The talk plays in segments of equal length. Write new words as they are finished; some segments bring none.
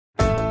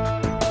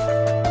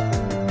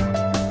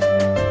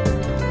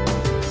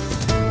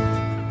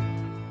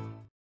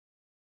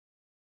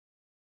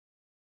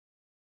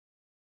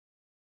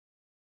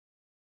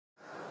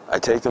I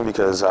take them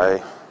because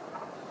I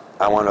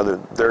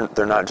want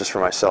they're not just for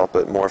myself,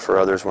 but more for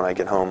others. When I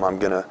get home, I'm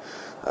going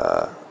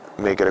to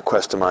make it a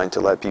quest of mine to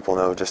let people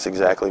know just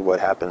exactly what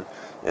happened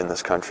in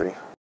this country.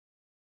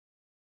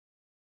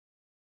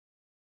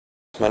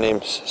 My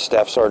name's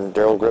Staff Sergeant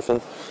Darrell Griffin.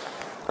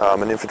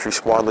 I'm an infantry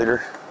squad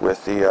leader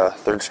with the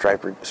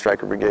 3rd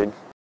Stryker Brigade.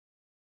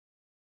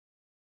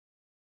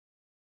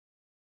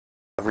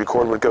 I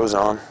record what goes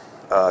on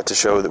to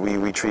show that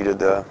we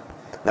treated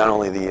not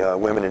only the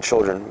women and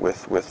children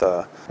with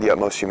the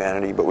utmost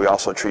humanity, but we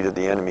also treated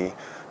the enemy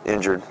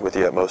injured with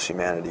the utmost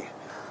humanity.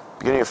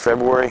 Beginning of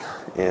February,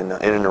 in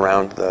and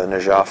around the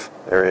Najaf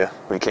area,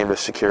 we came to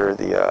secure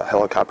the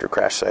helicopter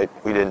crash site.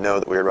 We didn't know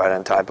that we were right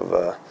on top of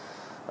a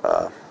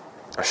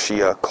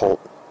Shia cult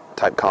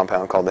type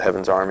compound called the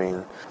Heaven's Army.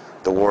 And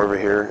the war over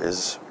here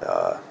is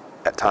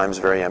at times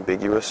very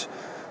ambiguous.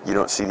 You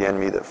don't see the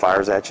enemy that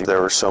fires at you.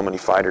 There were so many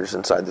fighters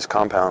inside this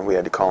compound, we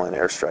had to call in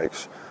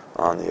airstrikes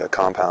on the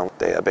compound.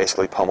 They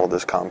basically pummeled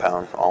this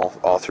compound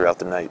all throughout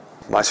the night.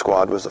 My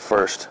squad was the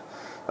first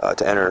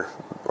to enter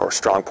or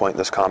strong point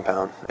this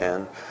compound,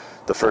 and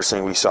the first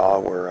thing we saw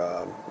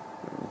were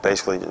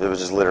basically, it was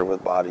just littered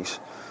with bodies.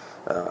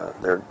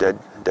 There are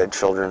dead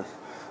children,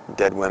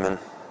 dead women,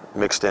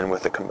 mixed in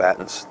with the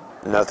combatants.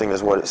 Nothing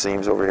is what it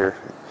seems over here.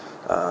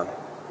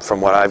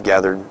 From what I've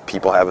gathered,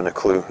 people haven't a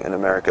clue in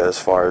America as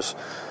far as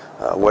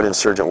what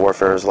insurgent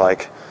warfare is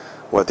like,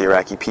 what the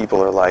Iraqi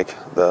people are like,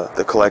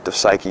 the collective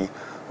psyche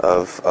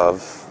of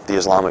the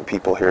Islamic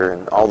people here,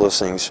 and all those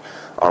things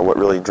are what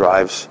really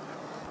drives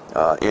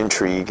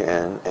intrigue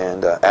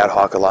and ad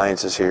hoc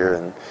alliances here,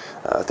 and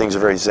things are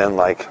very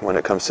Zen-like when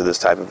it comes to this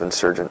type of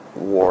insurgent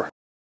war.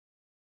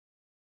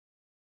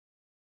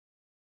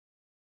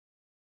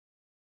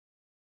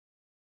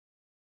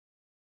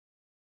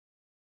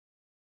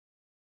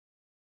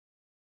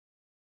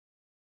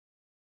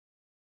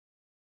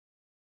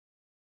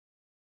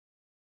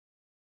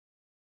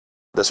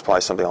 This is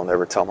probably something I'll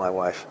never tell my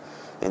wife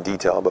in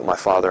detail, but my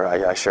father,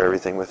 I share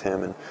everything with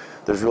him, and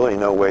there's really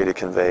no way to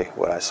convey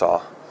what I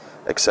saw,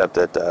 except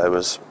that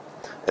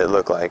it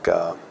looked like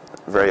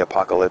very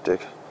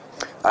apocalyptic.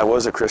 I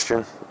was a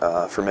Christian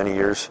for many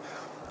years,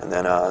 and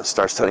then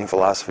started studying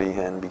philosophy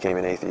and became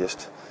an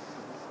atheist,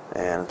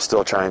 and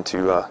still trying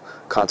to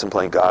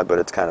contemplate God, but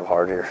it's kind of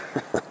hard here.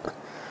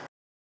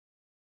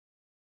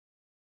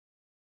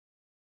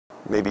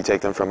 Maybe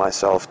take them from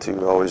myself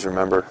to always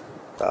remember,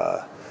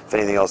 if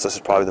anything else, this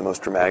is probably the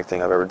most dramatic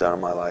thing I've ever done in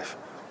my life,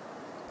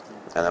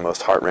 and the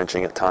most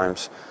heart-wrenching at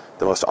times,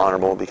 the most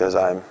honorable, because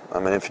I'm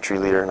an infantry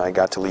leader and I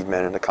got to lead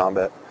men into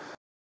combat.